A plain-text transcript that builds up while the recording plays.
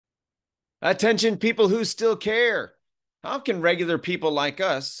Attention, people who still care. How can regular people like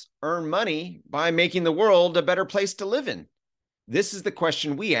us earn money by making the world a better place to live in? This is the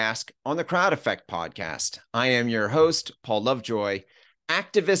question we ask on the Crowd Effect podcast. I am your host, Paul Lovejoy,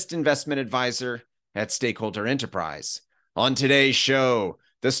 activist investment advisor at Stakeholder Enterprise. On today's show,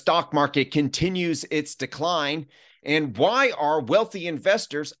 the stock market continues its decline, and why are wealthy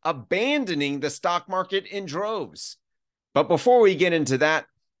investors abandoning the stock market in droves? But before we get into that,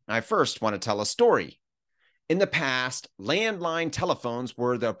 I first want to tell a story. In the past, landline telephones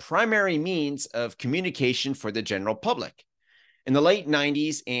were the primary means of communication for the general public. In the late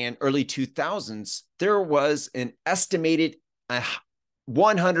 90s and early 2000s, there was an estimated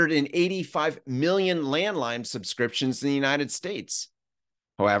 185 million landline subscriptions in the United States.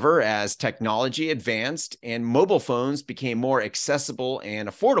 However, as technology advanced and mobile phones became more accessible and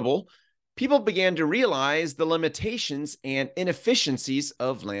affordable, people began to realize the limitations and inefficiencies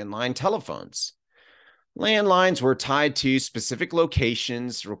of landline telephones. Landlines were tied to specific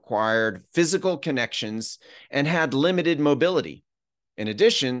locations, required physical connections, and had limited mobility. In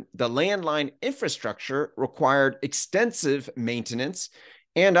addition, the landline infrastructure required extensive maintenance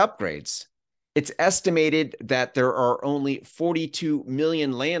and upgrades. It's estimated that there are only 42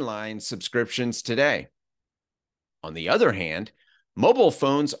 million landline subscriptions today. On the other hand, mobile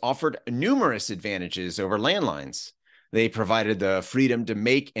phones offered numerous advantages over landlines. They provided the freedom to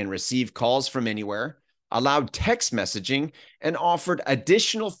make and receive calls from anywhere, allowed text messaging, and offered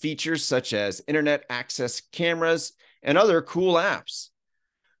additional features such as internet access cameras and other cool apps.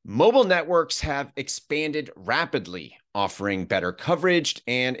 Mobile networks have expanded rapidly, offering better coverage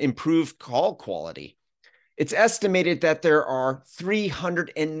and improved call quality. It's estimated that there are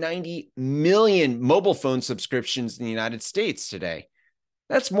 390 million mobile phone subscriptions in the United States today.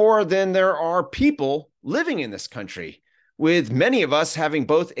 That's more than there are people living in this country, with many of us having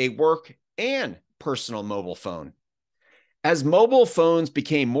both a work and personal mobile phone. As mobile phones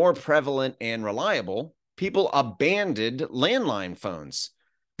became more prevalent and reliable, people abandoned landline phones.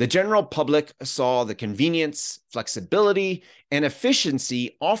 The general public saw the convenience, flexibility, and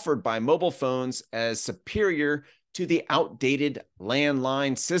efficiency offered by mobile phones as superior to the outdated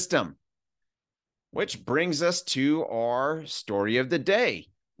landline system. Which brings us to our story of the day.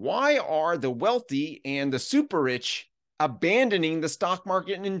 Why are the wealthy and the super rich abandoning the stock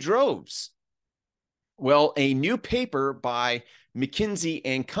market in droves? Well, a new paper by McKinsey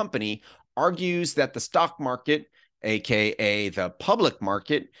and Company argues that the stock market, aka the public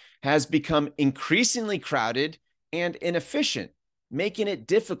market, has become increasingly crowded and inefficient, making it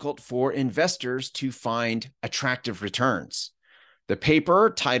difficult for investors to find attractive returns. The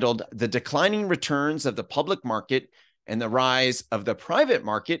paper, titled "The Declining Returns of the Public Market and the Rise of the Private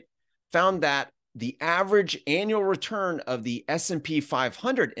Market," found that the average annual return of the S&P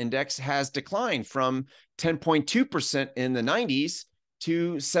 500 index has declined from 10.2% in the 90s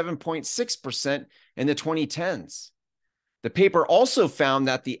to 7.6% in the 2010s. The paper also found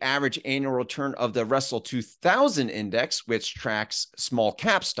that the average annual return of the Russell 2000 index, which tracks small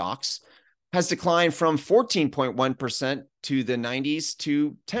cap stocks, has declined from 14.1% to the 90s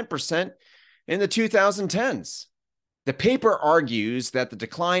to 10% in the 2010s. The paper argues that the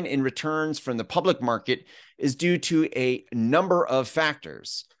decline in returns from the public market is due to a number of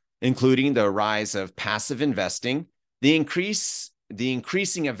factors, including the rise of passive investing, the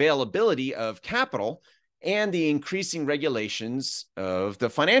increasing availability of capital, and the increasing regulations of the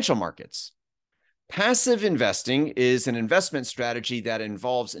financial markets. Passive investing is an investment strategy that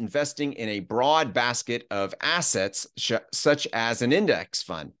involves investing in a broad basket of assets, such as an index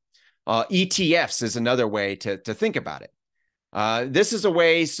fund. ETFs is another way to think about it. This is a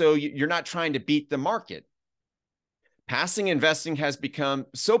way so you're not trying to beat the market. Passive investing has become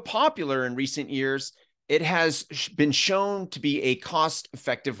so popular in recent years, it has been shown to be a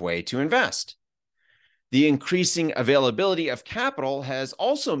cost-effective way to invest. The increasing availability of capital has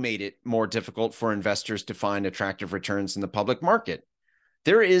also made it more difficult for investors to find attractive returns in the public market.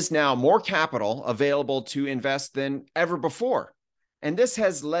 There is now more capital available to invest than ever before, and this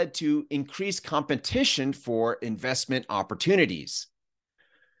has led to increased competition for investment opportunities.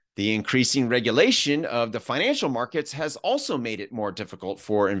 The increasing regulation of the financial markets has also made it more difficult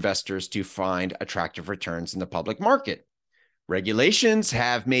for investors to find attractive returns in the public market. Regulations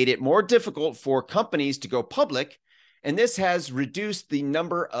have made it more difficult for companies to go public, and this has reduced the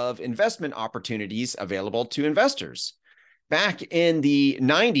number of investment opportunities available to investors. Back in the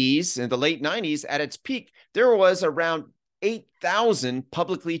 90s, in the late 90s, at its peak, there was around 8,000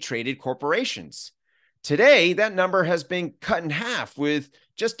 publicly traded corporations. Today, that number has been cut in half with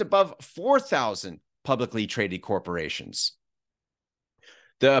just above 4,000 publicly traded corporations.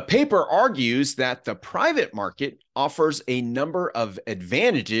 The paper argues that the private market offers a number of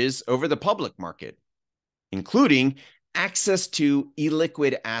advantages over the public market, including access to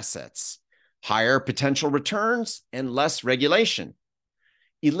illiquid assets, higher potential returns, and less regulation.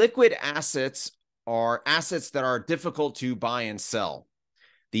 Illiquid assets are assets that are difficult to buy and sell.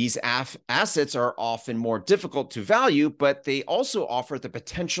 These assets are often more difficult to value, but they also offer the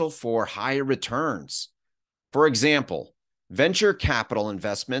potential for higher returns. For example, venture capital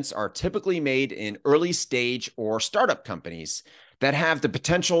investments are typically made in early stage or startup companies that have the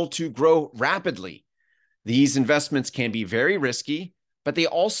potential to grow rapidly. These investments can be very risky, but they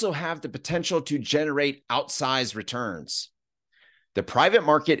also have the potential to generate outsized returns. The private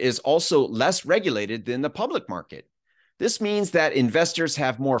market is also less regulated than the public market. This means that investors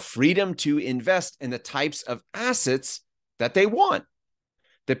have more freedom to invest in the types of assets that they want.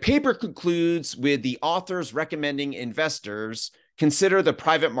 The paper concludes with the authors recommending investors consider the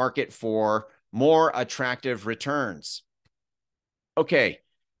private market for more attractive returns. Okay,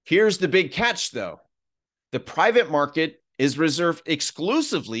 here's the big catch though. The private market is reserved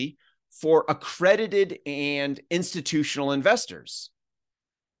exclusively for accredited and institutional investors.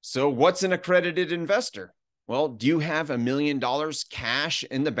 So what's an accredited investor? Well, do you have $1 million cash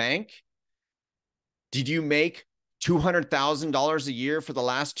in the bank? Did you make $200,000 a year for the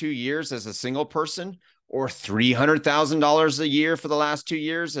last 2 years as a single person, or $300,000 a year for the last 2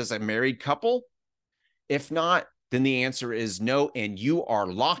 years as a married couple? If not, then the answer is no, and you are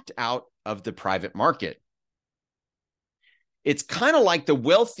locked out of the private market. It's kind of like the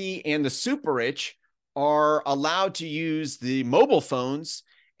wealthy and the super rich are allowed to use the mobile phones,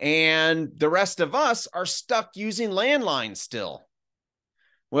 and the rest of us are stuck using landlines still.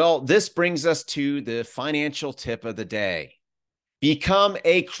 Well, this brings us to the financial tip of the day. Become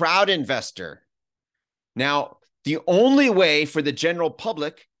a crowd investor. Now, the only way for the general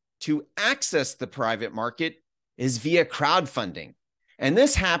public to access the private market is via crowdfunding. And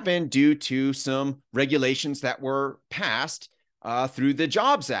this happened due to some regulations that were passed through the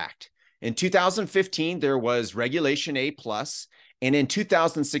Jobs Act. In 2015, there was Regulation A+, and in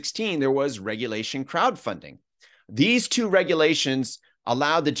 2016, there was Regulation Crowdfunding. These two regulations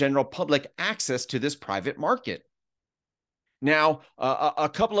allowed the general public access to this private market. Now, a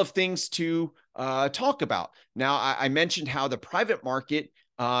couple of things to talk about. Now, I mentioned how the private market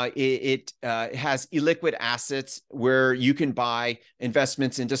has illiquid assets where you can buy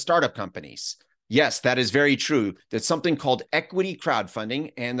investments into startup companies. Yes, that is very true. There's something called equity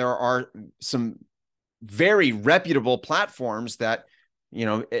crowdfunding, and there are some very reputable platforms that, you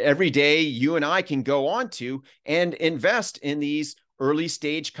know, every day you and I can go on to and invest in these early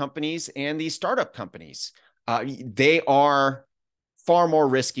stage companies and these startup companies. They are far more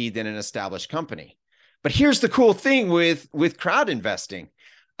risky than an established company. But here's the cool thing with crowd investing.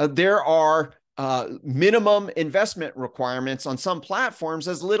 There are minimum investment requirements on some platforms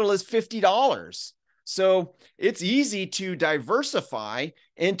as little as $50. So it's easy to diversify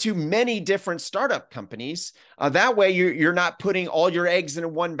into many different startup companies. That way you're not putting all your eggs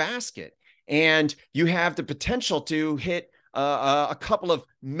in one basket, and you have the potential to hit a couple of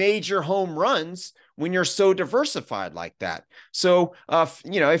major home runs when you're so diversified like that. So,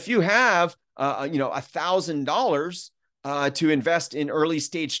 if you have, $1,000 to invest in early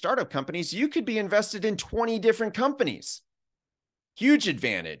stage startup companies, you could be invested in 20 different companies. Huge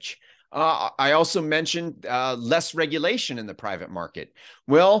advantage. I also mentioned less regulation in the private market.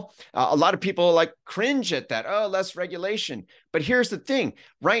 Well, a lot of people cringe at that. Oh, less regulation. But here's the thing.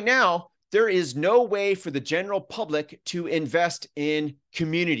 Right now, there is no way for the general public to invest in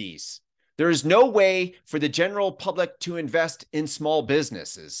communities. There is no way for the general public to invest in small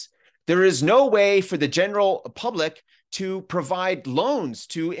businesses. There is no way for the general public to provide loans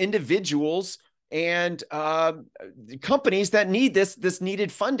to individuals and companies that need this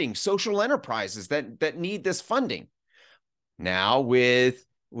needed funding, social enterprises that need this funding. Now, with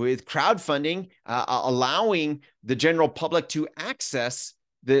crowdfunding allowing the general public to access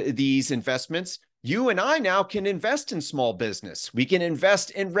these investments, you and I now can invest in small business. We can invest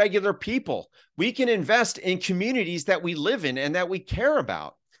in regular people. We can invest in communities that we live in and that we care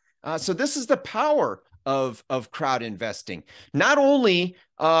about. So this is the power of crowd investing. Not only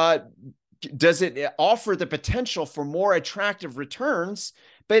does it offer the potential for more attractive returns,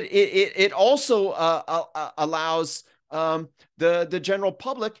 but it also allows the general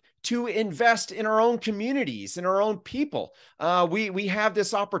public to invest in our own communities, in our own people. We have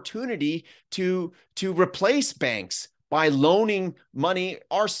this opportunity to replace banks by loaning money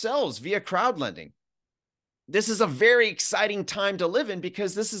ourselves via crowd lending. this is a very exciting time to live in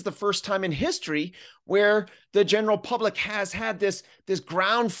because this is the first time in history where the general public has had this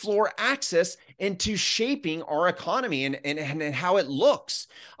ground floor access into shaping our economy and how it looks.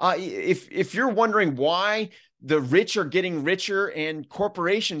 If you're wondering why the rich are getting richer and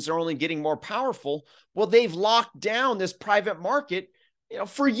corporations are only getting more powerful, well, they've locked down this private market,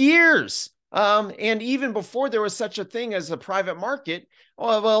 for years. And even before there was such a thing as a private market,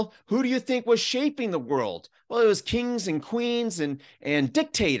 well, who do you think was shaping the world? Well, it was kings and queens and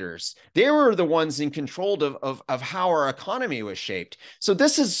dictators. They were the ones in control of how our economy was shaped. So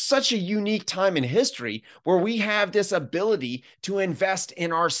this is such a unique time in history where we have this ability to invest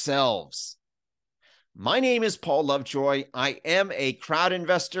in ourselves. My name is Paul Lovejoy. I am a crowd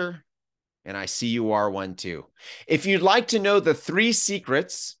investor, and I see you are one too. If you'd like to know the 3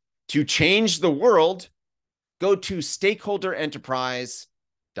 secrets to change the world, go to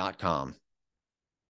stakeholderenterprise.com.